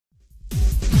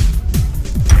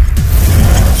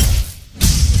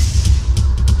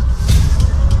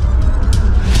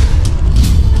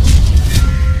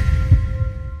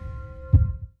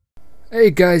Hey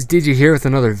guys, DJ here with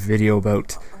another video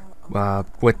about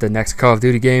with the next Call of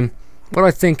Duty game. What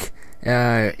I think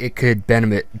it could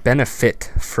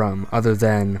benefit from, other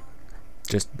than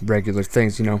just regular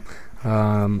things, you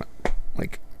know,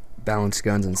 like balanced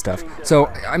guns and stuff. So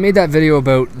I made that video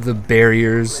about the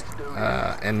barriers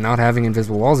and not having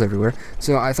invisible walls everywhere.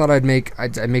 So I thought I'd make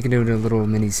it into a little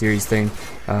mini series thing,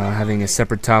 having a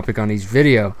separate topic on each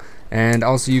video. And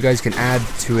also, you guys can add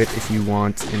to it if you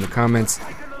want in the comments.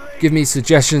 Give me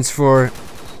suggestions for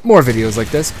more videos like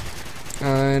this,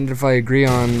 and if I agree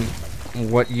on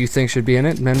what you think should be in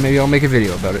it, then maybe I'll make a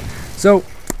video about it. So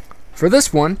for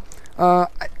this one, I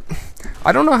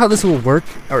don't know how this will work,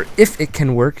 or if it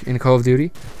can work in Call of Duty,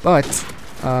 but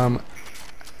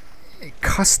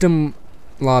custom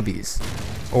lobbies,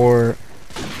 or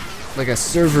like a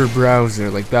server browser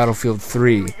like Battlefield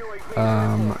 3,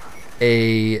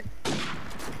 a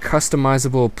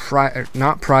customizable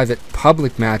not private,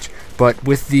 public match, but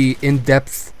with the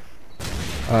in-depth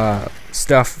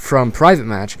stuff from private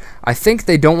match. I think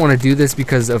they don't want to do this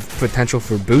because of potential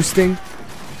for boosting,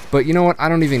 but you know what,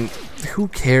 who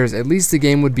cares? At least the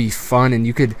game would be fun, and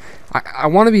you could I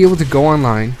want to be able to go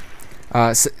online,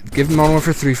 give Modern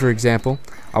Warfare 3 for example.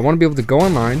 I want to be able to go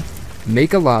online,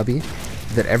 make a lobby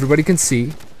that everybody can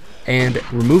see, and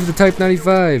remove the Type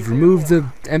 95, remove the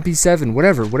MP7,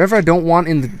 whatever I don't want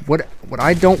in the what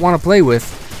I don't want to play with,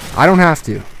 I don't have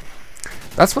to.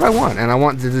 That's what I want, and I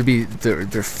want there to be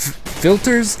their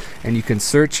filters, and you can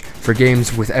search for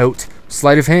games without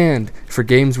sleight of hand, for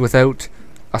games without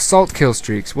assault kill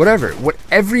streaks,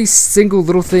 every single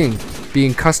little thing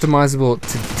being customizable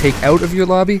to take out of your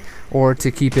lobby or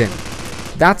to keep in.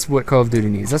 That's what Call of Duty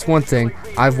needs. That's one thing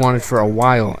I've wanted for a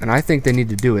while, and I think they need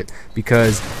to do it,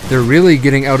 because they're really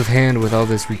getting out of hand with all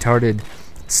this retarded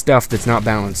stuff that's not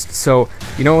balanced. So,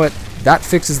 you know what? That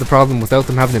fixes the problem without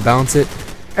them having to balance it.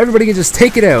 Everybody can just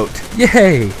take it out.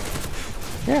 Yay!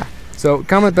 Yeah. So,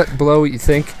 comment below what you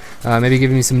think. Maybe give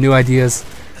me some new ideas.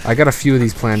 I got a few of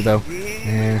these planned, though.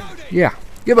 And, yeah.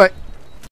 Goodbye.